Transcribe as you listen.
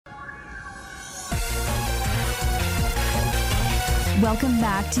Welcome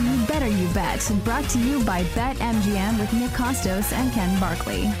back to You Better You Bet, brought to you by BetMGM with Nick Costos and Ken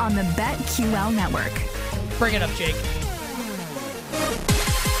Barkley on the BetQL network. Bring it up, Jake.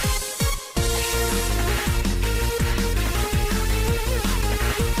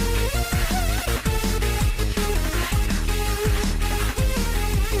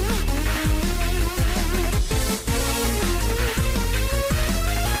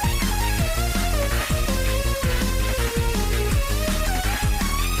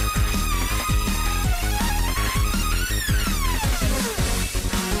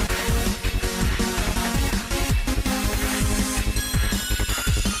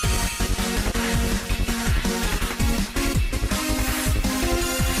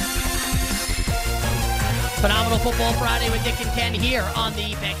 Phenomenal Football Friday with Nick and Ken here on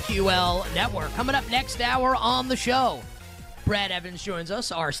the BetQL network. Coming up next hour on the show, Brad Evans joins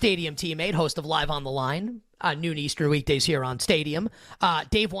us, our Stadium teammate, host of Live on the Line, noon Eastern weekdays here on Stadium.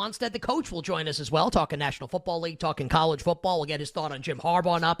 Dave Wanstead, the coach, will join us as well, talking National Football League, talking college football. We'll get his thought on Jim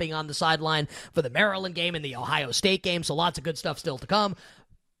Harbaugh not being on the sideline for the Maryland game and the Ohio State game, so lots of good stuff still to come.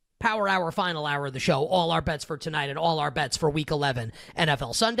 Power Hour, final hour of the show, all our bets for tonight and all our bets for Week 11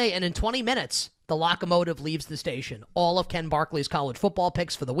 NFL Sunday. And in 20 minutes, the locomotive leaves the station. All of Ken Barkley's college football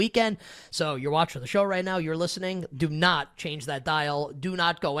picks for the weekend. So you're watching the show right now, you're listening. Do not change that dial. Do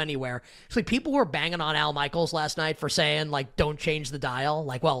not go anywhere. Actually, people were banging on Al Michaels last night for saying, like, don't change the dial.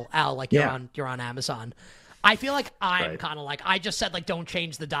 Like, well, Al, like, you're on Amazon. I feel like I'm kind of like, I just said, like, don't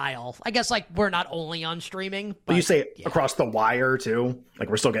change the dial. I guess, like, we're not only on streaming. But you say across the wire, too?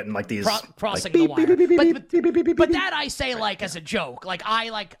 Like, we're still getting, like, these... crossing like, the wire. Beep, beep, beep, beep, but that I say, like, as a joke. Like,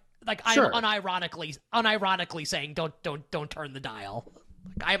 I'm unironically saying, don't turn the dial.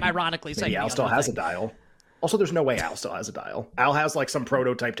 Like, I'm ironically saying... Maybe Al still has a dial. Also, there's no way Al still has a dial. Al has, like, some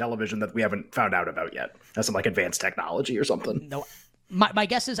prototype television that we haven't found out about yet. Has some, like, advanced technology or something. No. My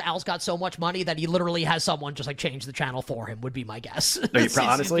guess is Al's got so much money that he literally has someone just like change the channel for him, would be my guess. No,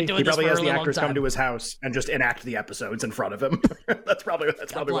 honestly, he probably has the actors come to his house and just enact the episodes in front of him. That's probably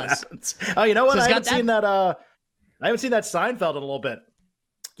what happens. Oh, you know what? I haven't seen that Seinfeld in a little bit.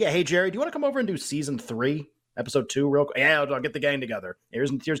 Yeah, hey Jerry, do you want to come over and do season 3, episode 2 real quick? Yeah, I'll get the gang together.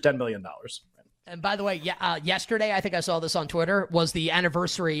 Here's $10 million. And by the way, yesterday, I think I saw this on Twitter, was the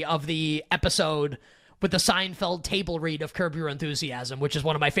anniversary of the episode with the Seinfeld table read of Curb Your Enthusiasm, which is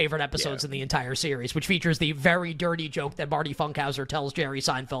one of my favorite episodes in the entire series, which features the very dirty joke that Marty Funkhauser tells Jerry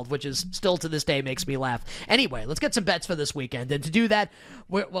Seinfeld, which is still to this day makes me laugh. Anyway, let's get some bets for this weekend. And to do that,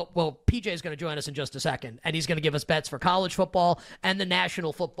 PJ is going to join us in just a second, and he's going to give us bets for college football and the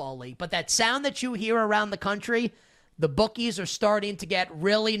National Football League. But that sound that you hear around the country, the bookies are starting to get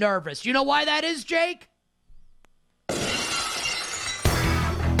really nervous. You know why that is, Jake?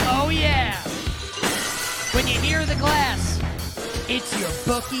 Oh, yeah. When you hear the glass, it's your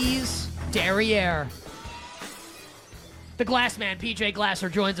bookie's derriere. The Glass Man, PJ Glasser,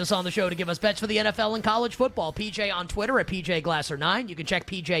 joins us on the show to give us bets for the NFL and college football. PJ on Twitter at PJGlasser9. You can check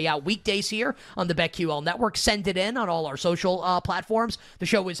PJ out weekdays here on the BetQL network. Send it in on all our social platforms. The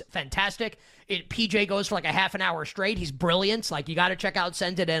show is fantastic. PJ goes for like a half an hour straight. He's brilliant. Like, you got to check out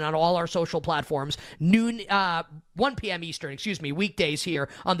Send It In on all our social platforms. 1 p.m. Eastern, weekdays here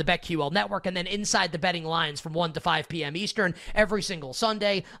on the BetQL network. And then Inside the Betting Lines from 1 to 5 p.m. Eastern every single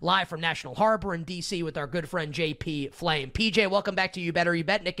Sunday, live from National Harbor in D.C. with our good friend JP Flame. PJ, welcome back to You Better You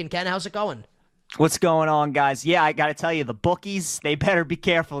Bet. Nick and Ken, how's it going? What's going on, guys? Yeah, I got to tell you, the bookies, they better be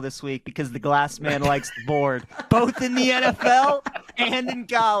careful this week because the Glass Man likes the board, both in the NFL and in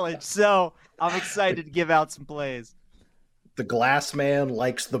college. So I'm excited to give out some plays. The Glass Man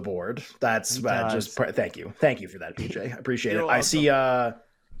likes the board. That's thank you for that, PJ. I appreciate it. Welcome. I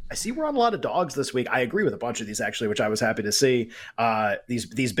see we're on a lot of dogs this week. I agree with a bunch of these actually, which I was happy to see.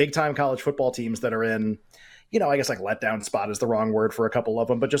 These big time college football teams that are in, I guess like letdown spot is the wrong word for a couple of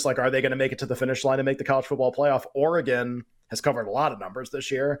them, but just like, are they going to make it to the finish line and make the college football playoff? Oregon has covered a lot of numbers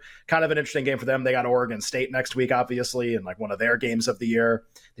this year. Kind of an interesting game for them. They got Oregon State next week, obviously, and like one of their games of the year.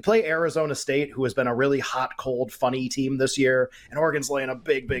 They play Arizona State, who has been a really hot, cold, funny team this year. And Oregon's laying a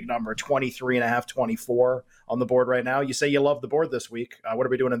big, big number, 23.5, 24 on the board right now. You say you love the board this week. What are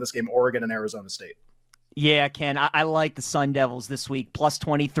we doing in this game, Oregon and Arizona State? Yeah, Ken, I like the Sun Devils this week, plus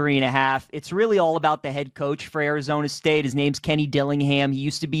 23.5. It's really all about the head coach for Arizona State. His name's Kenny Dillingham. He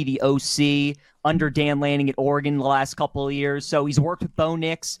used to be the OC under Dan Lanning at Oregon the last couple of years. So he's worked with Bo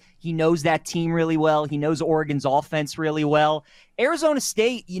Nix. He knows that team really well. He knows Oregon's offense really well. Arizona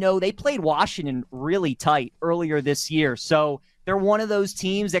State, they played Washington really tight earlier this year. So They're one of those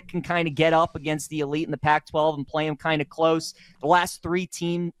teams that can kind of get up against the elite in the Pac-12 and play them kind of close. The last three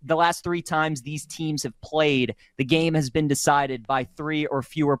times these teams have played, the game has been decided by 3 or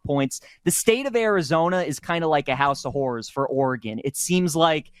fewer points. The state of Arizona is kind of like a house of horrors for Oregon. It seems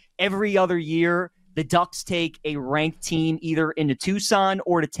like every other year, the Ducks take a ranked team either into Tucson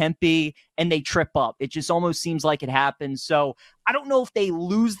or to Tempe, and they trip up. It just almost seems like it happens. So I don't know if they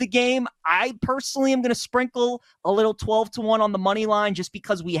lose the game. I personally am going to sprinkle a little 12-1 on the money line just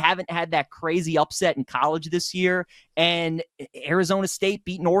because we haven't had that crazy upset in college this year. And Arizona State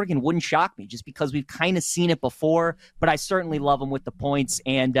beating Oregon wouldn't shock me just because we've kind of seen it before. But I certainly love them with the points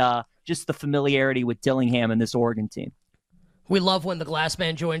and just the familiarity with Dillingham and this Oregon team. We love when the Glass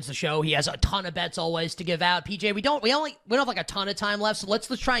Man joins the show. He has a ton of bets always to give out. PJ, we don't have like a ton of time left, so let's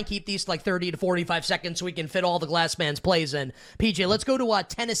try and keep these like 30 to 45 seconds so we can fit all the Glass Man's plays in. PJ, let's go to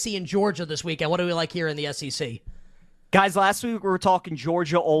Tennessee and Georgia this weekend. What do we like here in the SEC? Guys, last week we were talking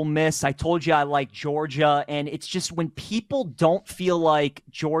Georgia, Ole Miss. I told you I like Georgia, and it's just when people don't feel like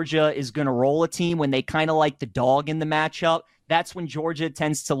Georgia is going to roll a team, when they kind of like the dog in the matchup, that's when Georgia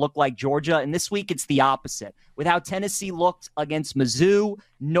tends to look like Georgia. And this week, it's the opposite. With how Tennessee looked against Mizzou,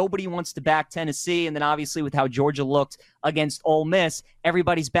 nobody wants to back Tennessee. And then obviously with how Georgia looked against Ole Miss,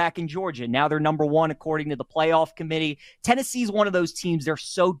 everybody's backing Georgia. Now they're number one according to the playoff committee. Tennessee's one of those teams. They're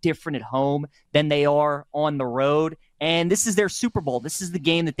so different at home than they are on the road. And this is their Super Bowl. This is the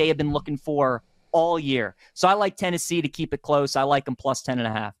game that they have been looking for all year. So I like Tennessee to keep it close. I like them plus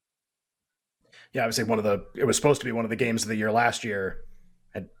 10.5. Yeah, obviously it was supposed to be one of the games of the year last year.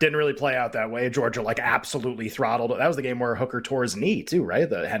 It didn't really play out that way. Georgia absolutely throttled. That was the game where Hooker tore his knee too, right?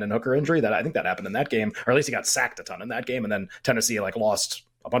 The Hendon Hooker injury. I think that happened in that game, or at least he got sacked a ton in that game. And then Tennessee lost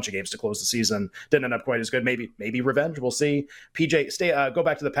a bunch of games to close the season. Didn't end up quite as good. Maybe revenge. We'll see. PJ, go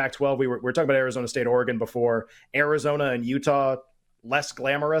back to the Pac-12. We were talking about Arizona State, Oregon before. Arizona and Utah, less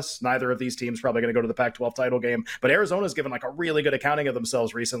glamorous. Neither of these teams probably going to go to the Pac-12 title game, but Arizona's given a really good accounting of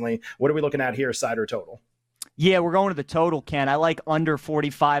themselves recently. What are we looking at here, side or total? Yeah, we're going to the total, Ken. I like under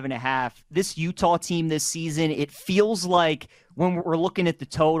 45.5. This Utah team this season, it feels like when we're looking at the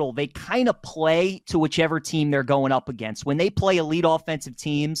total, they kind of play to whichever team they're going up against. When they play elite offensive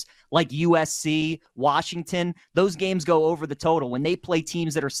teams like USC, Washington, those games go over the total. When they play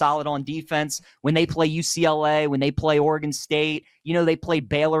teams that are solid on defense, when they play UCLA, when they play Oregon State, they played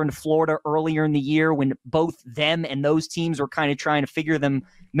Baylor and Florida earlier in the year when both them and those teams were kind of trying to figure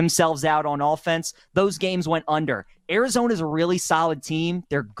themselves out on offense. Those games went under. Arizona's a really solid team.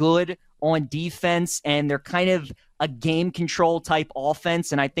 They're good on defense, and they're kind of a game control type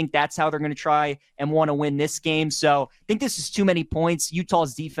offense, and I think that's how they're going to try and want to win this game. So I think this is too many points.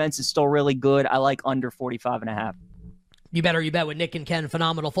 Utah's defense is still really good. I like under 45.5. You bet with Nick and Ken.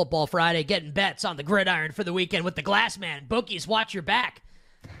 Phenomenal Football Friday. Getting bets on the gridiron for the weekend with the Glass Man. Bookies, watch your back.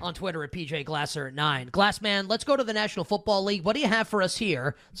 On Twitter at PJ Glasser at 9. Glassman, let's go to the National Football League. What do you have for us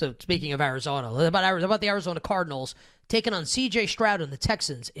here? So speaking of Arizona, about the Arizona Cardinals taking on C.J. Stroud and the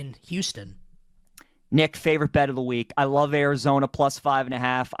Texans in Houston. Nick, favorite bet of the week. I love Arizona plus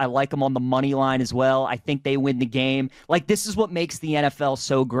 5.5. I like them on the money line as well. I think they win the game. This is what makes the NFL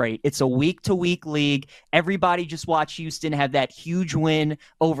so great. It's a week-to-week league. Everybody just watch Houston have that huge win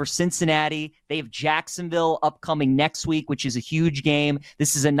over Cincinnati. They have Jacksonville upcoming next week, which is a huge game.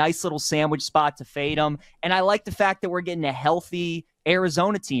 This is a nice little sandwich spot to fade them. And I like the fact that we're getting a healthy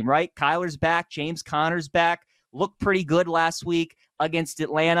Arizona team, right? Kyler's back. James Conner's back. Looked pretty good last week against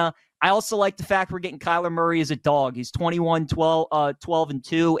Atlanta. I also like the fact we're getting Kyler Murray as a dog. He's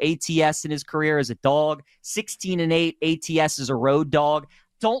 21-12-2 ATS in his career as a dog, 16-8 ATS as a road dog.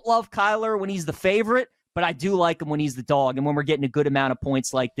 Don't love Kyler when he's the favorite, but I do like him when he's the dog. And when we're getting a good amount of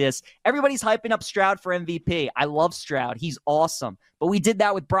points like this, everybody's hyping up Stroud for MVP. I love Stroud. He's awesome. But we did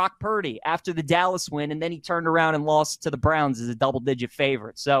that with Brock Purdy after the Dallas win, and then he turned around and lost to the Browns as a double-digit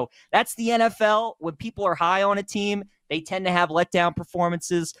favorite. So that's the NFL. When people are high on a team, they tend to have letdown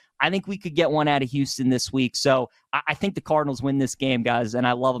performances. I think we could get one out of Houston this week. So I think the Cardinals win this game, guys, and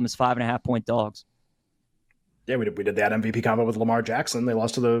I love them as 5.5-point dogs. Yeah, we did that MVP combo with Lamar Jackson. They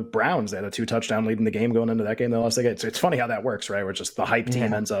lost to the Browns. They had a 2-touchdown lead in the game going into that game. They lost the game. It's funny how that works, right? Where just the hype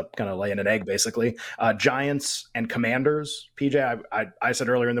team ends up kind of laying an egg, basically. Giants and Commanders. PJ, I said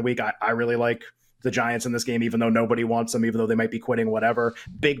earlier in the week, I really like the Giants in this game, even though nobody wants them, even though they might be quitting, whatever.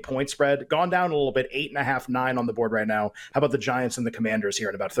 Big point spread. Gone down a little bit, 8.5, 9 on the board right now. How about the Giants and the Commanders here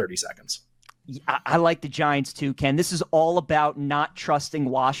in about 30 seconds? I like the Giants too, Ken. This is all about not trusting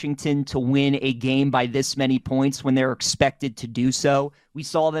Washington to win a game by this many points when they're expected to do so. We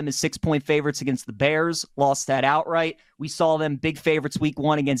saw them as 6-point favorites against the Bears, lost that outright. We saw them big favorites week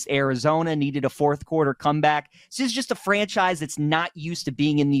 1 against Arizona, needed a fourth quarter comeback. This is just a franchise that's not used to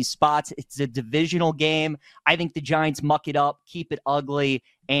being in these spots. It's a divisional game. I think the Giants muck it up, keep it ugly,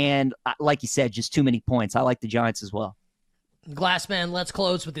 and like you said, just too many points. I like the Giants as well. Glassman, let's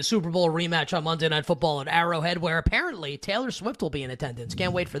close with the Super Bowl rematch on Monday Night Football at Arrowhead, where apparently Taylor Swift will be in attendance.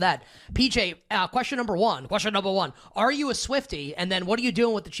 Can't wait for that. PJ, question number one. Are you a Swiftie? And then what are you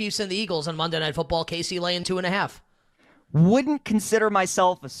doing with the Chiefs and the Eagles on Monday Night Football? KC laying 2.5. Wouldn't consider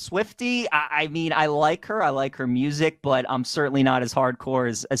myself a Swiftie. I mean, I like her. I like her music, but I'm certainly not as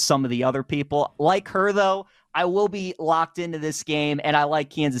hardcore as some of the other people. Like her, though, I will be locked into this game, and I like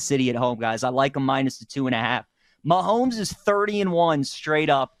Kansas City at home, guys. I like them minus the 2.5. Mahomes is 30-1 straight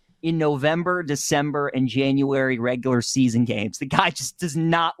up in November, December, and January regular season games. The guy just does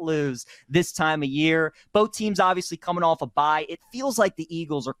not lose this time of year. Both teams obviously coming off a bye. It feels like the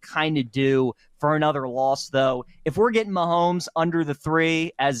Eagles are kind of due for another loss, though. If we're getting Mahomes under the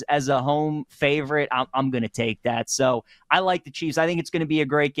 3 as a home favorite, I'm going to take that. So I like the Chiefs. I think it's going to be a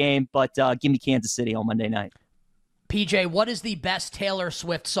great game, but give me Kansas City on Monday night. PJ, what is the best Taylor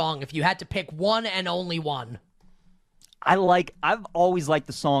Swift song if you had to pick one and only one? I've always liked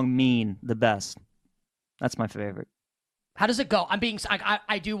the song Mean the best. That's my favorite. How does it go? I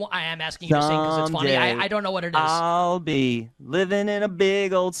am asking you to sing because it's funny. I don't know what it is. I'll be living in a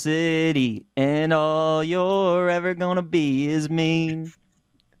big old city, and all you're ever gonna be is mean.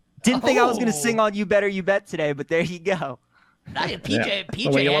 Didn't think I was gonna sing on You Better You Bet today, but there you go. PJ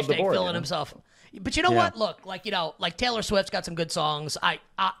hashtag feeling himself. But you know what? Look, like Taylor Swift's got some good songs. I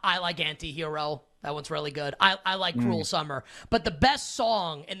like Anti-Hero. That one's really good. I like Cruel Summer. But the best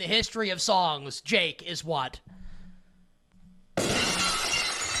song in the history of songs, Jake, is what?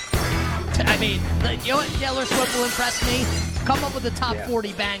 I mean, you know what? Taylor Swift will impress me. Come up with a top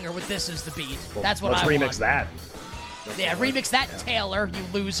 40 banger with This Is the Beat. That's what I want. Let's remix that. Remix that, Taylor, you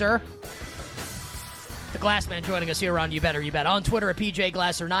loser. The Glassman joining us here on You Better You Bet. On Twitter at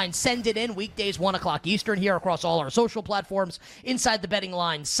PJGlasser9. Send it in weekdays 1 o'clock Eastern here across all our social platforms. Inside the Betting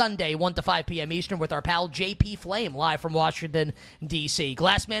Line Sunday 1 to 5 p.m. Eastern with our pal JP Flame live from Washington, D.C.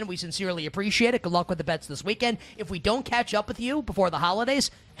 Glassman, we sincerely appreciate it. Good luck with the bets this weekend. If we don't catch up with you before the holidays,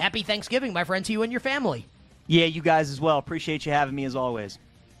 happy Thanksgiving, my friend, to you and your family. Yeah, you guys as well. Appreciate you having me as always.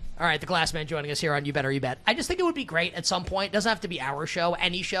 All right, the Glassman joining us here on You Better You Bet. I just think it would be great at some point. It doesn't have to be our show,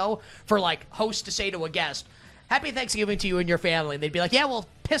 any show, for host to say to a guest, happy Thanksgiving to you and your family. And they'd be like, yeah, well,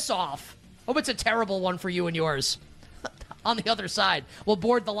 piss off. Hope it's a terrible one for you and yours. On the other side, we'll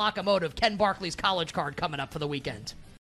board the locomotive. Ken Barkley's college card coming up for the weekend.